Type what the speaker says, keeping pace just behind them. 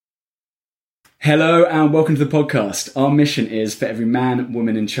Hello and welcome to the podcast. Our mission is for every man,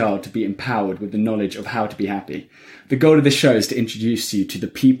 woman and child to be empowered with the knowledge of how to be happy. The goal of this show is to introduce you to the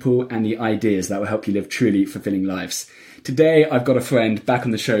people and the ideas that will help you live truly fulfilling lives. Today, I've got a friend back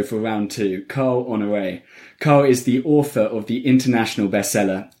on the show for round two, Carl Honoré. Carl is the author of the international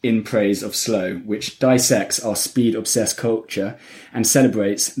bestseller, In Praise of Slow, which dissects our speed-obsessed culture and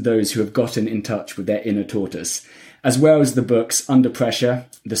celebrates those who have gotten in touch with their inner tortoise, as well as the books Under Pressure,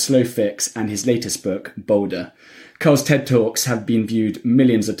 The Slow Fix, and his latest book, Bolder. Carl's TED Talks have been viewed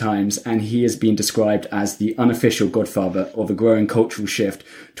millions of times, and he has been described as the unofficial godfather of a growing cultural shift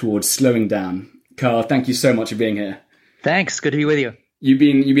towards slowing down. Carl, thank you so much for being here. Thanks. Good to be with you. You've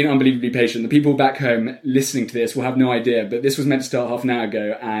been unbelievably patient. The people back home listening to this will have no idea, but this was meant to start half an hour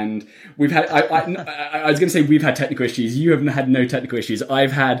ago, and we've had. I was going to say we've had technical issues. You have had no technical issues.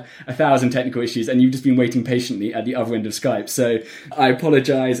 I've had 1,000 technical issues, and you've just been waiting patiently at the other end of Skype. So I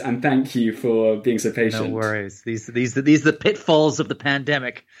apologise and thank you for being so patient. No worries. These are the pitfalls of the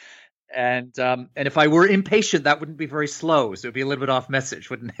pandemic. And if I were impatient, that wouldn't be very slow. So it'd be a little bit off message,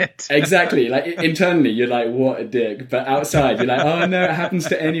 wouldn't it? Exactly. Like internally, you're like, what a dick. But outside, you're like, oh no, it happens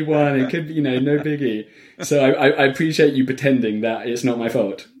to anyone. It could be, no biggie. So I appreciate you pretending that it's not my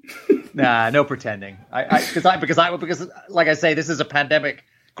fault. Nah, no pretending. Because like I say, this is a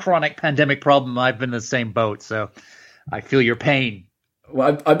chronic pandemic problem. I've been in the same boat, so I feel your pain.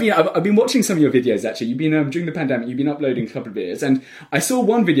 Well, I've been watching some of your videos actually. You've been during the pandemic. You've been uploading a couple of videos, and I saw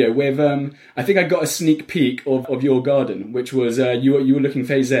one video with I think I got a sneak peek of your garden, which was you were looking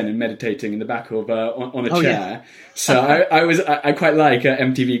very zen and meditating in the back of on a chair. Yeah. So I quite like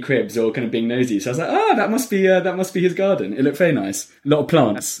MTV Cribs or kind of being nosy. So I was like, that must be his garden. It looked very nice. A lot of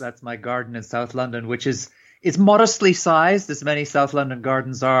plants. That's my garden in South London, which it's modestly sized, as many South London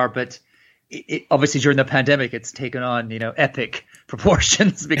gardens are, but it obviously during the pandemic it's taken on epic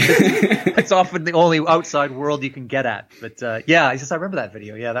proportions because it's often the only outside world you can get at. But I remember that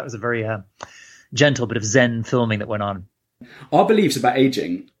video. Yeah, that was a very gentle bit of Zen filming that went on. Our beliefs about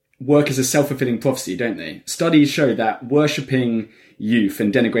aging work as a self-fulfilling prophecy, don't they? Studies show that worshipping youth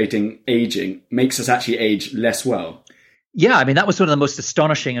and denigrating aging makes us actually age less well. Yeah, I mean, that was one of the most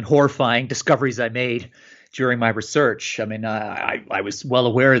astonishing and horrifying discoveries I made during my research. I mean, I was well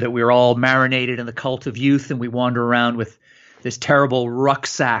aware that we were all marinated in the cult of youth and we wander around with this terrible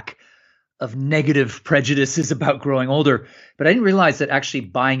rucksack of negative prejudices about growing older. But I didn't realize that actually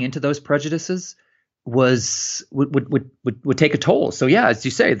buying into those prejudices would take a toll. So yeah, as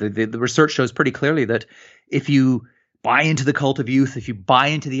you say, the research shows pretty clearly that if you buy into the cult of youth, if you buy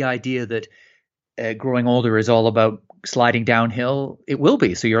into the idea that growing older is all about sliding downhill, it will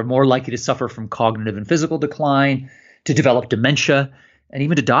be. So you're more likely to suffer from cognitive and physical decline, to develop dementia, and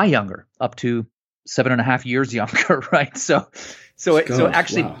even to die younger, up to 7.5 years younger, right? So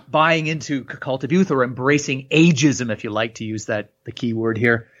actually buying into cult of youth or embracing ageism, if you like to use the key word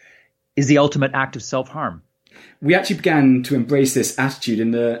here, is the ultimate act of self-harm. We actually began to embrace this attitude in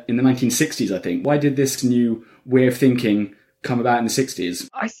the 1960s, I think. Why did this new way of thinking come about in the 60s?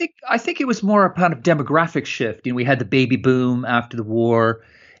 I think it was more a kind of demographic shift. We had the baby boom after the war,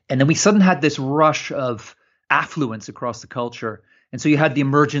 and then we suddenly had this rush of affluence across the culture. And so you had the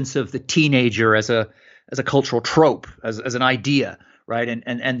emergence of the teenager as a cultural trope, as an idea, right?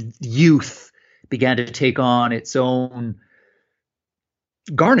 And youth began to take on its own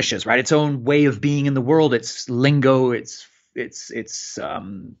garnishes, right? Its own way of being in the world, its lingo, its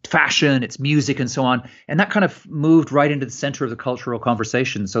fashion, its music, and so on. And that kind of moved right into the center of the cultural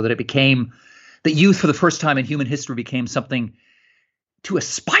conversation, so that it became that youth for the first time in human history became something to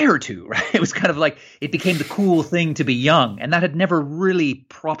aspire to, right? It was kind of like it became the cool thing to be young. And that had never really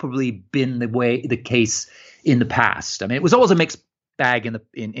properly been the case in the past. I mean, it was always a mixed bag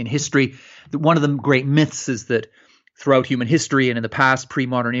in history. One of the great myths is that throughout human history and in the past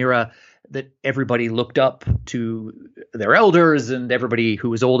pre-modern era, that everybody looked up to their elders and everybody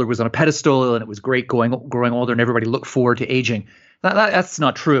who was older was on a pedestal, and it was great growing older, and everybody looked forward to aging. That's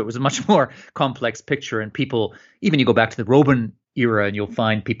not true. It was a much more complex picture, and people, even you go back to the Roman era and you'll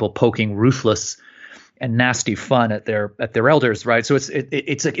find people poking ruthless and nasty fun at their elders, right? So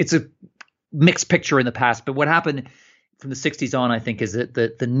it's a mixed picture in the past. But what happened from the 60s on, I think, is that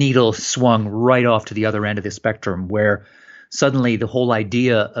the needle swung right off to the other end of the spectrum, where suddenly the whole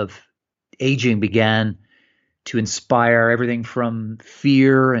idea of aging began to inspire everything from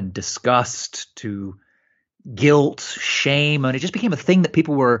fear and disgust to guilt, shame, and it just became a thing that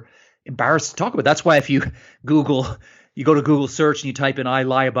people were embarrassed to talk about. That's why if you go to Google search and you type in "I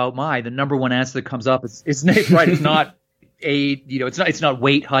lie about my," the number one answer that comes up is right. It's not it's not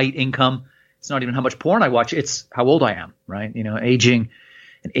weight, height, income. It's not even how much porn I watch. It's how old I am, right? Aging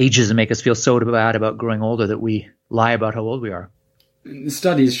and ageism make us feel so bad about growing older that we lie about how old we are. The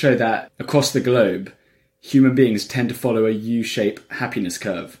studies show that across the globe, human beings tend to follow a U-shaped happiness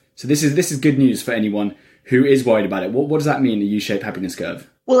curve. So this is good news for anyone who is worried about it. What does that mean, a U-shaped happiness curve?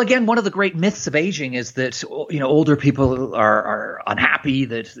 Well, again, one of the great myths of aging is that, older people are unhappy,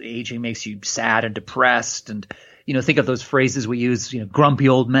 that aging makes you sad and depressed. And, think of those phrases we use, grumpy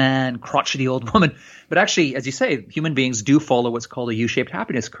old man, crotchety old woman. But actually, as you say, human beings do follow what's called a U-shaped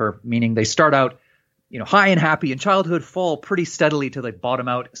happiness curve, meaning they start out, high and happy in childhood, fall pretty steadily till they bottom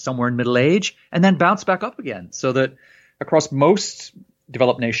out somewhere in middle age, and then bounce back up again. So that across most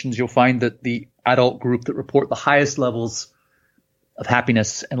developed nations, you'll find that the adult group that report the highest levels of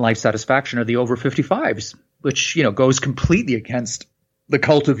happiness and life satisfaction are the over 55s, which, goes completely against the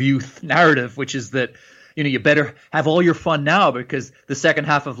cult of youth narrative, which is that, you better have all your fun now because the second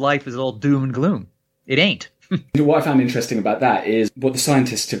half of life is all doom and gloom. It ain't. What I found interesting about that is what the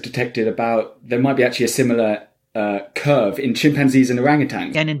scientists have detected about there might be actually a similar curve in chimpanzees and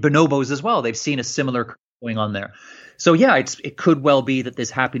orangutans. And in bonobos as well. They've seen a similar curve going on there. So yeah, it could well be that this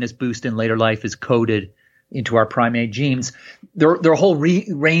happiness boost in later life is coded into our primate genes. There are a whole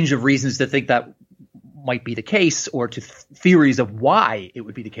range of reasons to think that might be the case, or to theories of why it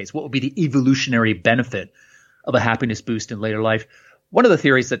would be the case. What would be the evolutionary benefit of a happiness boost in later life? One of the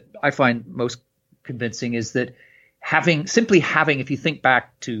theories that I find most convincing is that having, if you think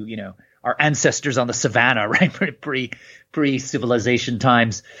back to, our ancestors on the savannah, right, pre-civilization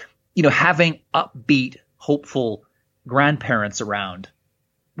times, having upbeat, hopeful grandparents around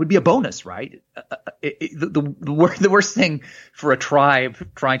would be a bonus, right? The worst thing for a tribe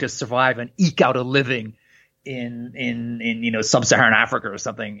trying to survive and eke out a living in sub-Saharan Africa or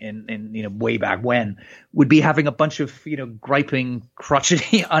something in way back when would be having a bunch of griping,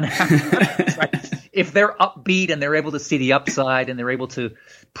 crotchety, unhappy. Right? If they're upbeat and they're able to see the upside and they're able to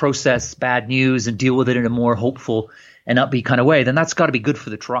process bad news and deal with it in a more hopeful and upbeat kind of way, then that's got to be good for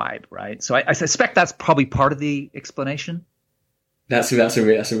the tribe, right? So I suspect that's probably part of the explanation. That's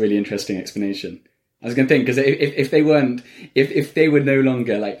a really interesting explanation. I was going to think, because if they were no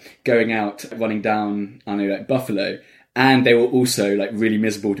longer like going out running down, I don't know, like Buffalo, and they were also like really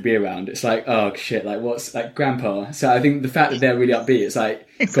miserable to be around, it's like, oh shit, like what's like grandpa? So I think the fact that they're really upbeat, it's like,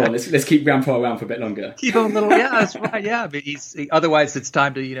 exactly. Go on, let's keep grandpa around for a bit longer. Keep him a little, yeah, that's right, yeah. But otherwise it's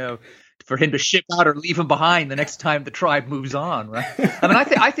time to for him to ship out or leave him behind the next time the tribe moves on, right? I mean,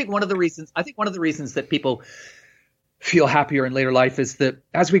 I think one of the reasons that people feel happier in later life is that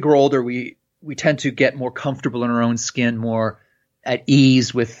as we grow older, we tend to get more comfortable in our own skin, more at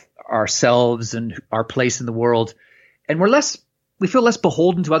ease with ourselves and our place in the world. And we feel less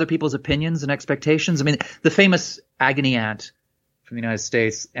beholden to other people's opinions and expectations. I mean, the famous agony aunt from the United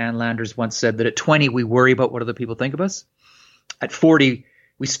States, Ann Landers, once said that at 20, we worry about what other people think of us. At 40,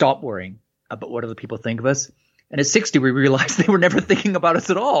 we stop worrying about what other people think of us. And at 60, we realize they were never thinking about us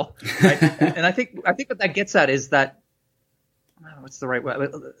at all. Right? And I think what that gets at is that, what's the right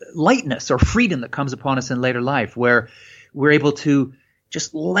word? Lightness or freedom that comes upon us in later life, where we're able to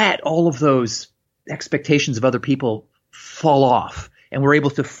just let all of those expectations of other people fall off, and we're able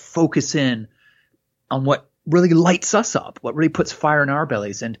to focus in on what really lights us up, what really puts fire in our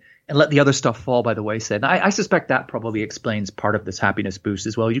bellies, and let the other stuff fall by the wayside. And I suspect that probably explains part of this happiness boost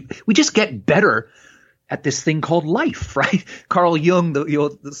as well. We just get better at this thing called life, right? Carl Jung, the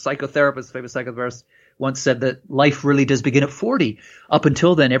psychotherapist, famous psychotherapist, once said that life really does begin at 40. Up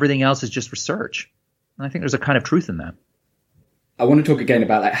until then, everything else is just research. And I think there's a kind of truth in that. I want to talk again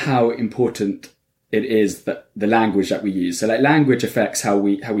about like how important it is that the language that we use. So like language affects how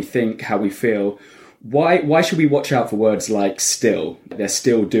we think, how we feel. Why should we watch out for words like still? They're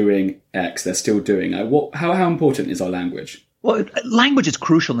still doing X, they're still doing Y. How important is our language? Well, language is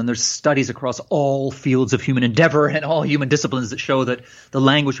crucial, and there's studies across all fields of human endeavor and all human disciplines that show that the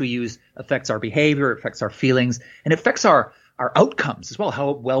language we use affects our behavior, affects our feelings, and affects our outcomes as well,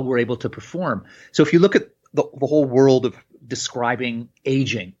 how well we're able to perform. So if you look at the whole world of describing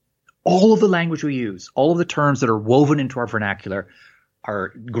aging, all of the language we use, all of the terms that are woven into our vernacular are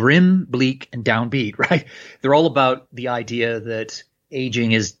grim, bleak, and downbeat, right? They're all about the idea that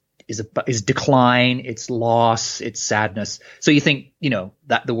aging is decline, it's loss, it's sadness. So you think,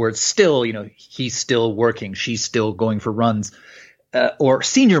 that the word still, he's still working, she's still going for runs, or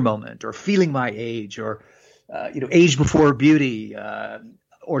senior moment, or feeling my age, or, age before beauty,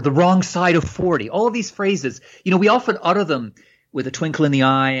 or the wrong side of 40. All of these phrases, we often utter them with a twinkle in the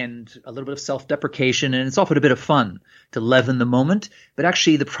eye and a little bit of self-deprecation, and it's often a bit of fun to leaven the moment. But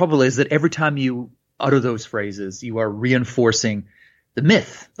actually the trouble is that every time you utter those phrases, you are reinforcing the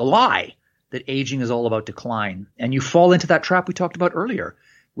myth, the lie, that aging is all about decline. And you fall into that trap we talked about earlier.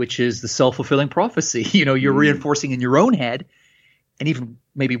 which is the self-fulfilling prophecy. You're reinforcing in your own head, and even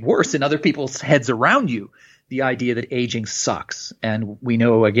maybe worse, in other people's heads around you, the idea that aging sucks. And we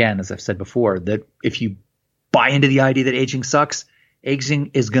know, again, as I've said before, that if you buy into the idea that aging sucks,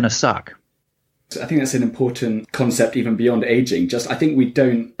 aging is going to suck. I think that's an important concept even beyond aging. I think we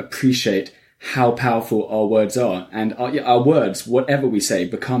don't appreciate how powerful our words are. And our words, whatever we say,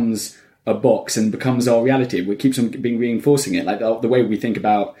 becomes a box and becomes our reality. We keeps on being reinforcing it. Like the way we think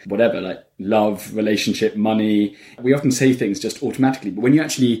about whatever, like love, relationship, money. We often say things just automatically. But when you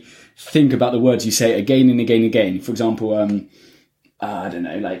actually think about the words you say again and again and again, for example, I don't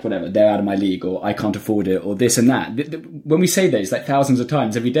know, like whatever, they're out of my league, or I can't afford it, or this and that. When we say those like thousands of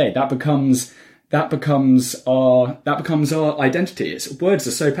times every day, that becomes our identity. Words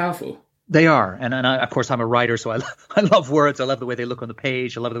are so powerful. They are. And I, of course, I'm a writer, so I love words. I love the way they look on the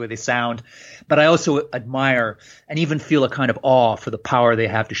page. I love the way they sound. But I also admire and even feel a kind of awe for the power they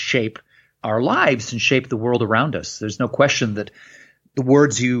have to shape our lives and shape the world around us. There's no question that the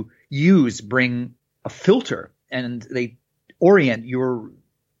words you use bring a filter, and they orient your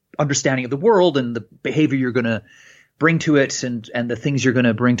understanding of the world and the behavior you're going to bring to it, and the things you're going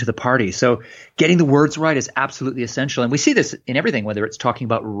to bring to the party. So getting the words right is absolutely essential. And we see this in everything, whether it's talking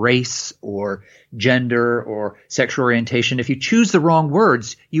about race or gender or sexual orientation. If you choose the wrong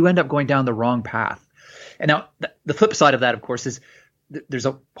words, you end up going down the wrong path. And now the flip side of that, of course, is there's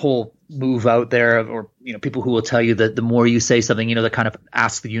a whole move out there, or people who will tell you that the more you say something, they kind of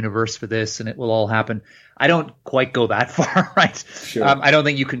ask the universe for this and it will all happen. I don't quite go that far, right? Sure. I don't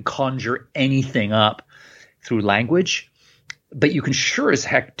think you can conjure anything up through language, but you can sure as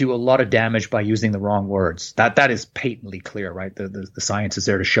heck do a lot of damage by using the wrong words. That is patently clear, right? The science is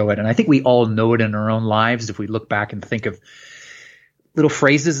there to show it. And I think we all know it in our own lives. If we look back and think of little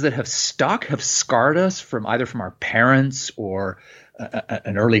phrases that have stuck, have scarred us from our parents or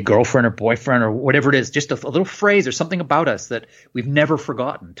an early girlfriend or boyfriend or whatever it is, just a little phrase or something about us that we've never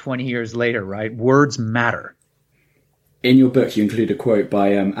forgotten 20 years later, right? Words matter. In your book, you include a quote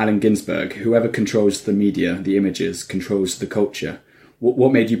by Allen Ginsberg: "Whoever controls the media, the images, controls the culture."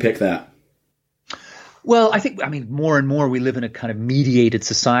 What made you pick that? Well, I mean, more and more we live in a kind of mediated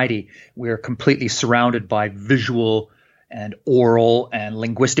society. We're completely surrounded by visual and oral and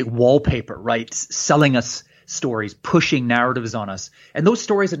linguistic wallpaper, right? Selling us stories, pushing narratives on us. And those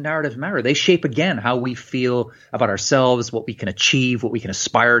stories and narratives matter. They shape, again, how we feel about ourselves, what we can achieve, what we can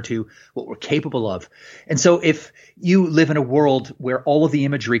aspire to, what we're capable of. And so if you live in a world where all of the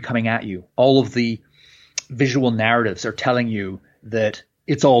imagery coming at you, all of the visual narratives are telling you that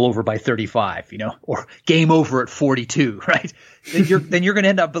it's all over by 35, or game over at 42, right? Then you're going to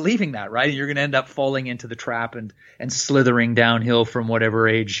end up believing that, right? And you're going to end up falling into the trap and slithering downhill from whatever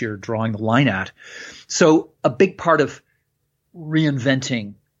age you're drawing the line at. So a big part of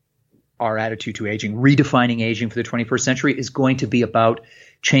reinventing our attitude to aging, redefining aging for the 21st century, is going to be about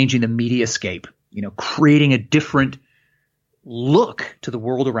changing the mediascape, creating a different look to the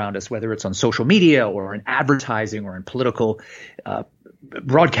world around us, whether it's on social media or in advertising or in political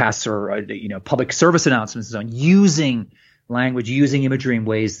broadcasts or public service announcements, on using language, using imagery in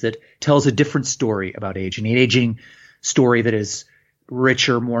ways that tells a different story about aging, an aging story that is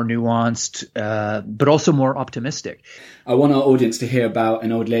richer, more nuanced, but also more optimistic. I want our audience to hear about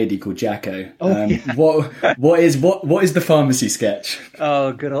an old lady called Jacko. Yeah. What is the pharmacy sketch?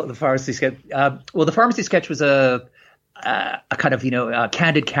 Oh, good old the pharmacy sketch. Well, the pharmacy sketch was a kind of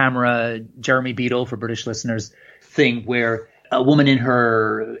candid camera Jeremy Beadle, for British listeners, thing where a woman in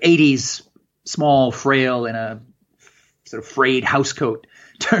her 80s, small, frail, in a sort of frayed housecoat,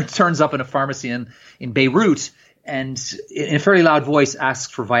 turns up in a pharmacy in Beirut, and in a fairly loud voice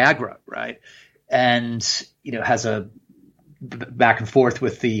asks for Viagra, right? And has a back and forth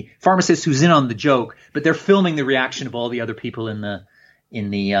with the pharmacist who's in on the joke, but they're filming the reaction of all the other people in the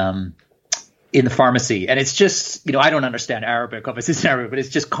pharmacy. And it's just, I don't understand Arabic, obviously it's Arabic, but it's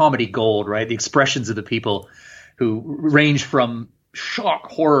just comedy gold, right? The expressions of the people who range from shock,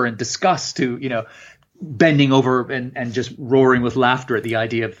 horror, and disgust to, bending over and just roaring with laughter at the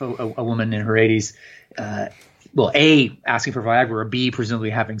idea of a woman in her 80s, A, asking for Viagra, or B, presumably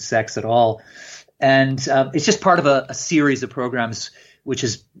having sex at all. And it's just part of a series of programs which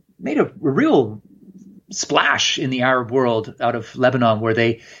has made a real splash in the Arab world out of Lebanon, where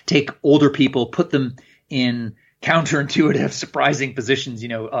they take older people, put them in counterintuitive, surprising positions,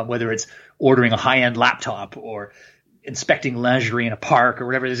 whether it's ordering a high-end laptop or inspecting lingerie in a park or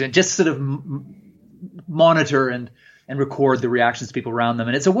whatever it is, and just sort of monitor and record the reactions of people around them.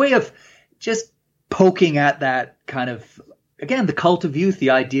 And it's a way of just poking at that kind of, again, the cult of youth,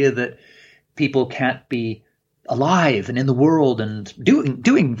 the idea that people can't be alive and in the world and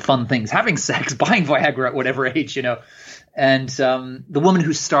doing fun things, having sex, buying Viagra at whatever age, And the woman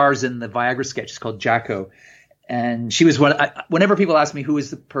who stars in the Viagra sketch is called Jacko. And she was whenever people ask me who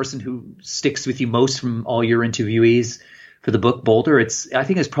is the person who sticks with you most from all your interviewees for the book Boulder, I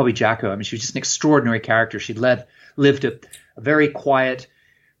think it's probably Jacko. I mean, she was just an extraordinary character. She'd lived a very quiet,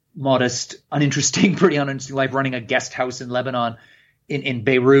 modest, pretty uninteresting life, running a guest house in Lebanon, in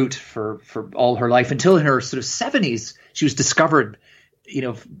Beirut for all her life, until in her sort of 70s, she was discovered,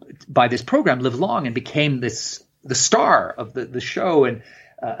 by this program, Live Long, and became the star of the show, and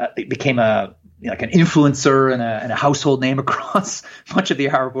it became an influencer and a household name across much of the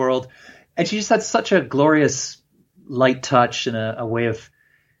Arab world. And she just had such a glorious light touch and a way of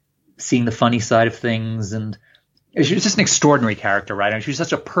seeing the funny side of things. And she was just an extraordinary character, right? And she was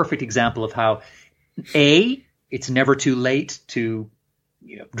such a perfect example of how, it's never too late to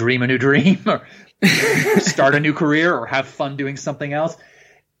dream a new dream or start a new career or have fun doing something else.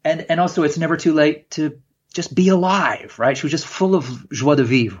 And also it's never too late to just be alive, right? She was just full of joie de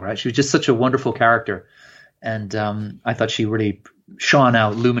vivre, right? She was just such a wonderful character. And I thought she really shone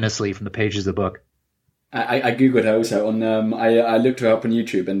out luminously from the pages of the book. I googled her also on. I looked her up on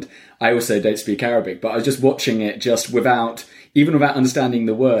YouTube, and I also don't speak Arabic, but I was just watching it without understanding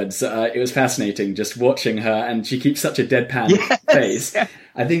the words. It was fascinating just watching her, and she keeps such a deadpan face. Yeah.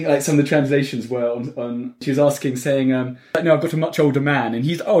 I think some of the translations were on. She was saying, "No, I've got a much older man," and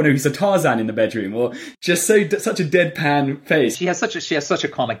he's a Tarzan in the bedroom, or just such a deadpan face. She has such a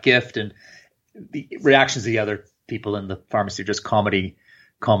comic gift, and the reactions of the other people in the pharmacy are just comedy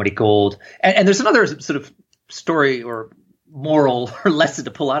gold. And there's another sort of story or moral or lesson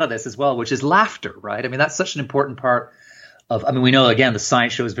to pull out of this as well, which is laughter, right? I mean, that's such an important part we know, again, the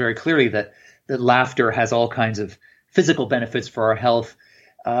science shows very clearly that laughter has all kinds of physical benefits for our health,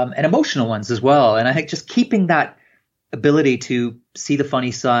 and emotional ones as well. And I think just keeping that ability to see the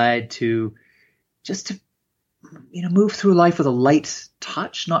funny side, to move through life with a light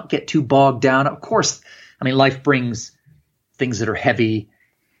touch, not get too bogged down. Of course, life brings things that are heavy,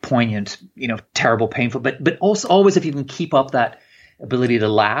 poignant, terrible, painful, but also always, if you can keep up that ability to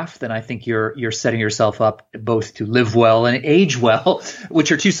laugh, then I think you're setting yourself up both to live well and age well,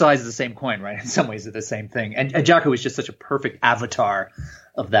 which are two sides of the same coin, right? In some ways, they're the same thing. And Jacko is just such a perfect avatar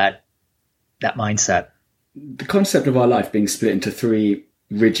of that mindset. The concept of our life being split into three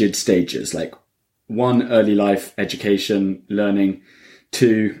rigid stages, like 1, early life, education, learning;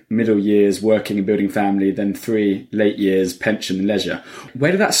 2, middle years, working and building family; then 3, late years, pension and leisure.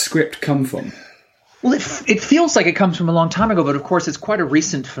 Where did that script come from? Well, it feels like it comes from a long time ago, but of course it's quite a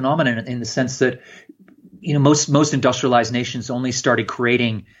recent phenomenon in the sense that, most industrialized nations only started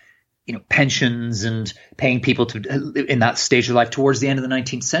creating, pensions and paying people in that stage of life towards the end of the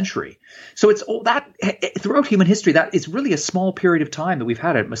 19th century. So it's all that throughout human history, that is really a small period of time that we've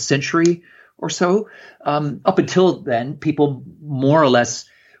had a century or so. Up until then, people more or less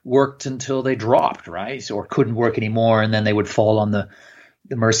worked until they dropped, right? Or couldn't work anymore, and then they would fall on the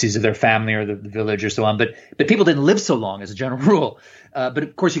mercies of their family or the village or so on. But people didn't live so long as a general rule. But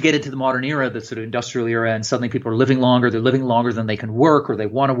of course, you get into the modern era, the sort of industrial era, and suddenly people are living longer. They're living longer than they can work, or they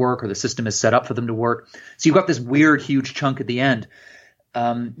want to work, or the system is set up for them to work. So you've got this weird, huge chunk at the end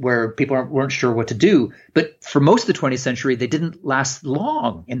where people weren't sure what to do. But for most of the 20th century, they didn't last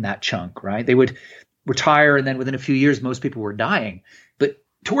long in that chunk, right? They would retire, and then within a few years, most people were dying. But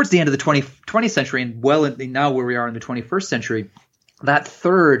towards the end of the 20th century, and now where we are in the 21st century, that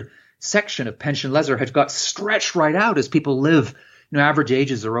third section of pension leisure has got stretched right out as people live. Average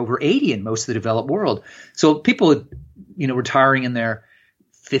ages are over 80 in most of the developed world. So people, retiring in their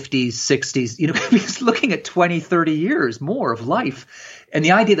 50s, 60s, looking at 20, 30 years more of life. And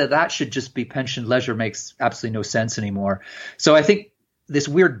the idea that should just be pension leisure makes absolutely no sense anymore. So I think this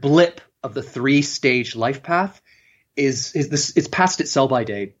weird blip of the 3-stage life path it's past its sell-by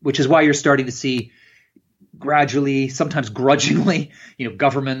date, which is why you're starting to see gradually, sometimes grudgingly,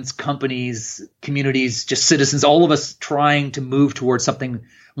 governments, companies, communities, just citizens, all of us trying to move towards something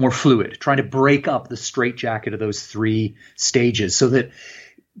more fluid, trying to break up the straitjacket of those 3 stages. So that,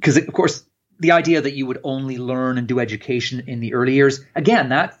 because of course, the idea that you would only learn and do education in the early years, again,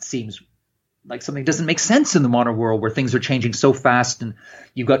 that seems like something that doesn't make sense in the modern world where things are changing so fast and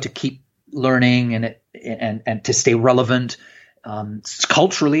you've got to keep learning and to stay relevant.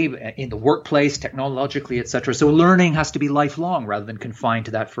 Culturally, in the workplace, technologically, etc. So learning has to be lifelong rather than confined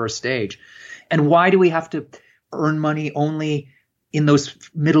to that first stage. And why do we have to earn money only in those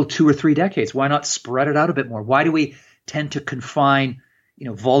middle 2 or 3 decades? Why not spread it out a bit more? Why do we tend to confine,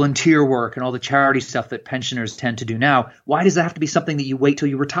 volunteer work and all the charity stuff that pensioners tend to do now, why does that have to be something that you wait till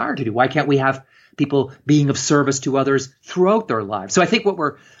you retire to do? Why can't we have people being of service to others throughout their lives? So I think what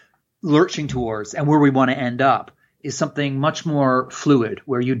we're lurching towards and where we want to end up is something much more fluid,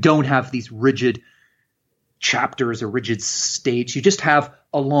 where you don't have these rigid chapters or rigid states. You just have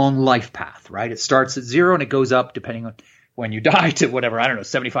a long life path, right? It starts at 0 and it goes up depending on when you die to whatever,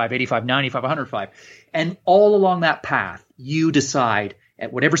 75, 85, 95, 105. And all along that path, you decide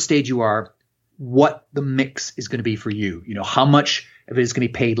at whatever stage you are, what the mix is going to be for you. How much of it is going to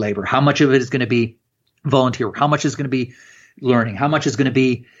be paid labor, how much of it is going to be volunteer, how much is going to be learning, how much is going to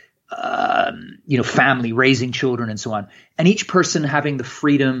be family, raising children, and so on. And each person having the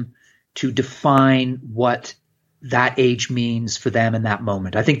freedom to define what that age means for them in that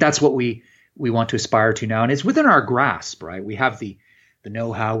moment. I think that's what we want to aspire to now. And it's within our grasp, right? We have the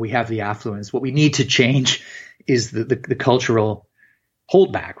know-how, we have the affluence. What we need to change is the cultural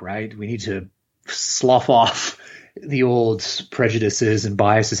holdback, right? We need to slough off the old prejudices and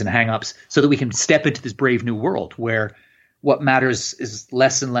biases and hang-ups so that we can step into this brave new world where what matters is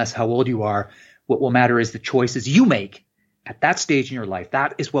less and less how old you are. What will matter is the choices you make at that stage in your life.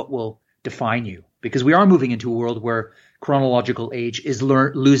 That is what will define you, because we are moving into a world where chronological age is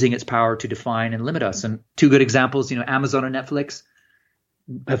losing its power to define and limit us. And two good examples, Amazon and Netflix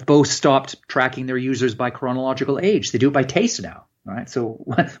have both stopped tracking their users by chronological age. They do it by taste now. Right. So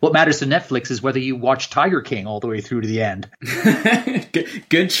what matters to Netflix is whether you watch Tiger King all the way through to the end.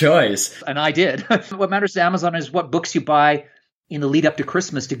 Good choice. And I did. What matters to Amazon is what books you buy in the lead up to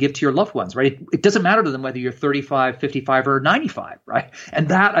Christmas to give to your loved ones. Right. It doesn't matter to them whether you're 35, 55 or 95. Right. And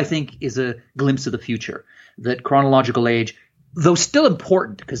that, I think, is a glimpse of the future, that chronological age, though still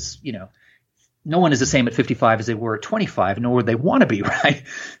important, because, no one is the same at 55 as they were at 25, nor would they want to be, right?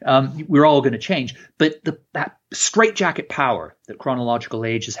 We're all going to change. But that straitjacket power that chronological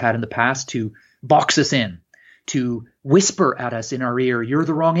age has had in the past to box us in, to whisper at us in our ear, you're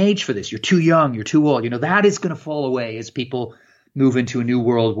the wrong age for this, you're too young, you're too old, that is going to fall away as people move into a new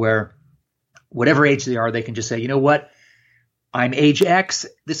world where whatever age they are, they can just say, you know what? I'm age X.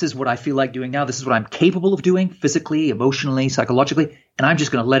 This is what I feel like doing now. This is what I'm capable of doing physically, emotionally, psychologically, and I'm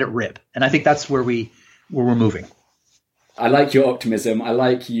just going to let it rip. And I think that's where we're moving. I like your optimism. I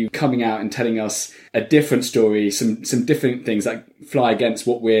like you coming out and telling us a different story, some different things that fly against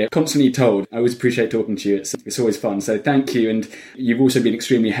what we're constantly told. I always appreciate talking to you. It's always fun. So thank you. And you've also been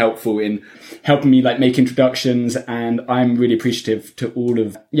extremely helpful in helping me make introductions. And I'm really appreciative to all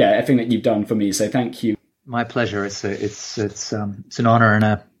of everything that you've done for me. So thank you. My pleasure. It's an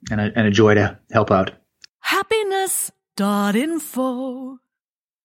honor and a joy to help out. Happiness.info